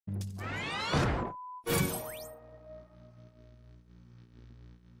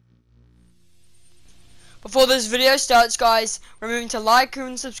Before this video starts, guys, remember to like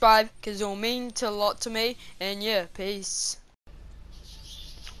and subscribe because it will mean a lot to me. And yeah, peace.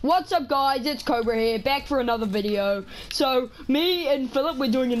 What's up, guys? It's Cobra here, back for another video. So me and Philip, we're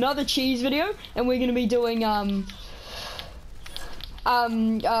doing another cheese video, and we're gonna be doing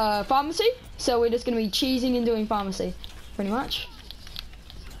pharmacy. So we're just gonna be cheesing and doing pharmacy, pretty much.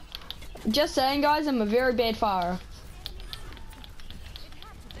 Just saying, guys, I'm a very bad firer.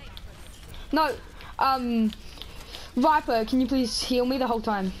 No, Viper, can you please heal me the whole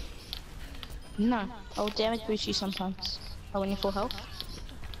time? No, I'll damage boost you sometimes. Oh, when you're full health.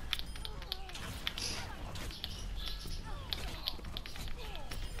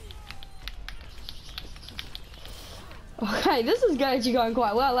 Okay, this is actually going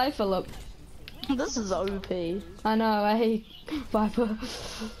quite well, eh, Philip? This is OP. I know, eh, Viper?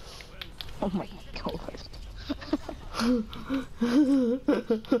 Oh my god.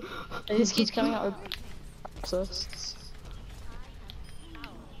 This keeps coming out with assists.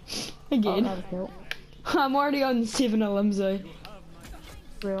 Again. Oh, I'm already on 7 Alimzo.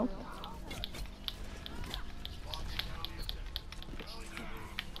 Real?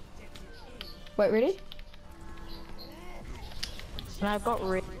 Wait, ready? And I've got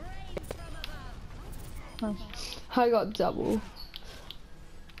red. Oh. I got double.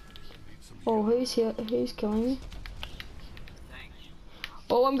 Oh, who's here? Who's killing me?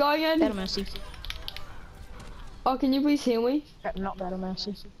 Oh, I'm going in. Battle Mercy. Oh, can you please heal me? Not Battle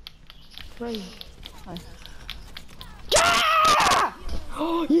Mercy. Right. Oh. Yeah!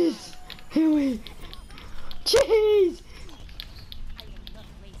 Oh, yes! Heal me! Jeez!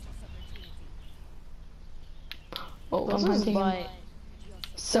 Oh, I'm hunting him.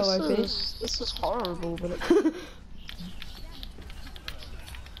 So OP. This is horrible, but it...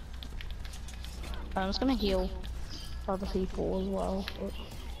 I'm just gonna heal other people as well. But...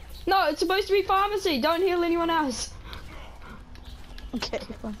 No, it's supposed to be pharmacy. Don't heal anyone else. Okay,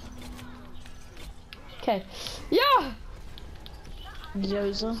 fine. Okay. Yeah!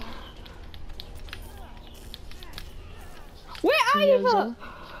 Yoza. Where are you, Philip?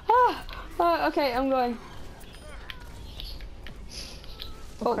 Okay, I'm going.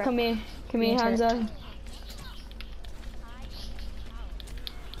 Oh, crap. come here. Come here, Hanzo.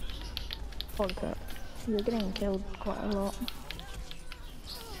 Holy crap. You're getting killed quite a lot.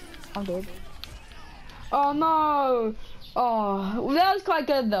 I'm dead. Oh no! Oh, well, that was quite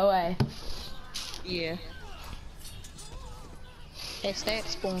good though, eh? Yeah. Hey, stay at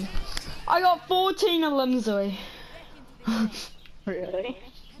spawn. I got 14 Alimzo. Really?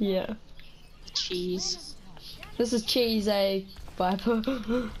 Yeah. Cheese. This is cheese, eh, Viper?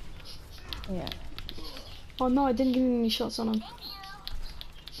 Yeah. Oh no, I didn't get any shots on him.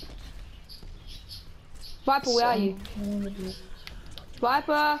 Viper, where are you?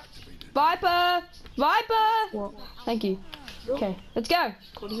 Viper! Viper! Viper! What? Thank you. Okay, let's go.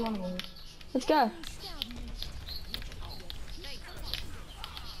 What do you want to do? Let's go.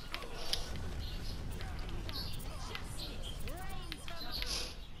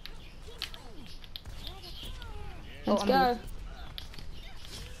 Let's go.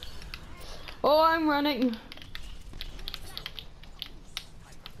 Oh, I'm running.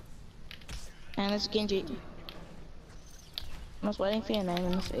 And it's Genji. I was waiting for your name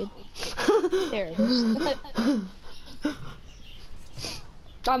in the feed. There it is.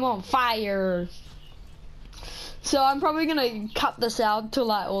 I'm on fire. So I'm probably gonna cut this out to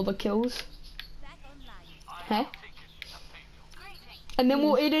like all the kills. Okay? And then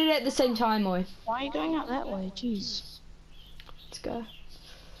we'll edit it at the same time, boy. Why are you going out that way? Jeez. Let's go.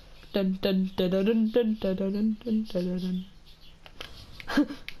 Dun dun dun dun dun dun dun dun dun dun dun.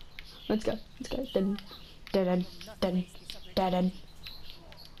 Let's go. Let's go. Dun dun dun dun dun dun dun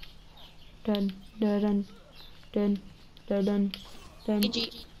dun dun dun dun.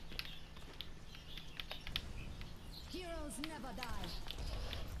 GG.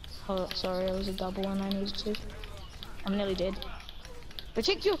 Oh, sorry, I was a double and I needed to. I'm nearly dead.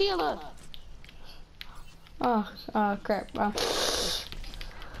 Protect your healer! Oh, crap. I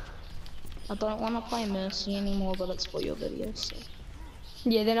don't want to play Mercy anymore, but it's for your video, so.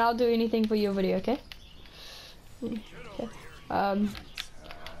 Yeah, then I'll do anything for your video, okay? Okay.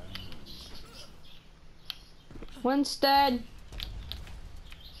 Winstead.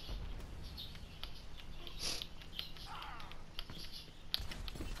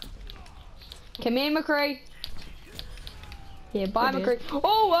 Come here, McCree. Yeah, bye, McCree.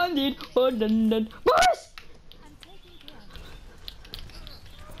 Oh, I'm dead. Oh, dun dun. Boys!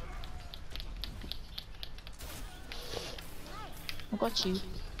 I got you.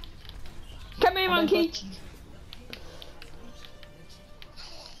 Come here, monkey.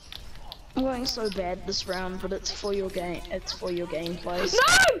 I'm going so bad this round, but it's for your game. It's for your gameplay.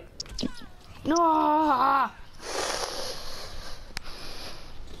 No!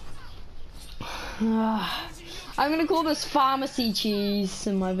 No! I'm gonna call this pharmacy cheese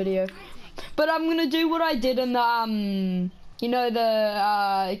in my video, but I'm gonna do what I did in the you know,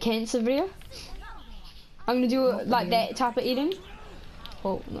 the cancer video. I'm gonna do it like that type of eating.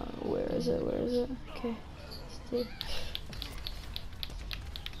 Oh no, where is it? Where is it? Okay,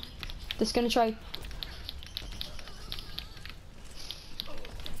 just gonna try.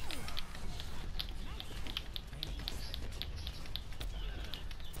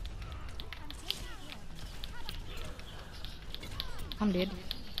 I'm dead.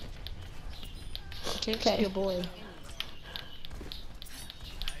 Text Okay. your boy.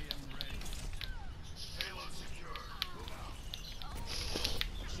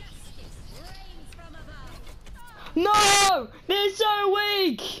 No! They're so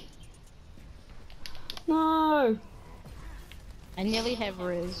weak! No! I nearly have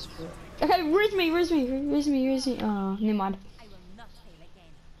res. But... Okay, res me. Oh, never mind.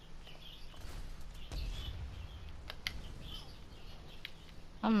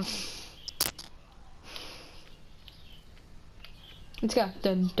 Let's go.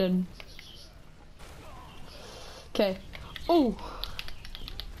 Dun dun. Okay. Oh!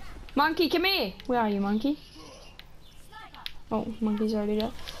 Monkey, come here! Where are you, monkey? Oh, monkey's already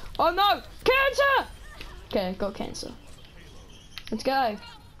there. Oh no! Cancer! Okay, got cancer. Let's go.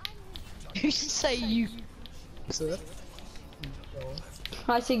 You should say you.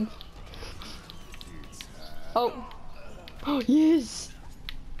 I see. Oh. Oh, yes!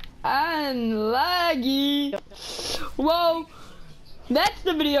 And laggy! Whoa! That's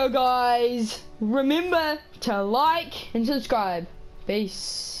the video, guys. Remember to like and subscribe.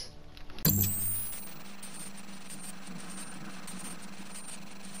 Peace.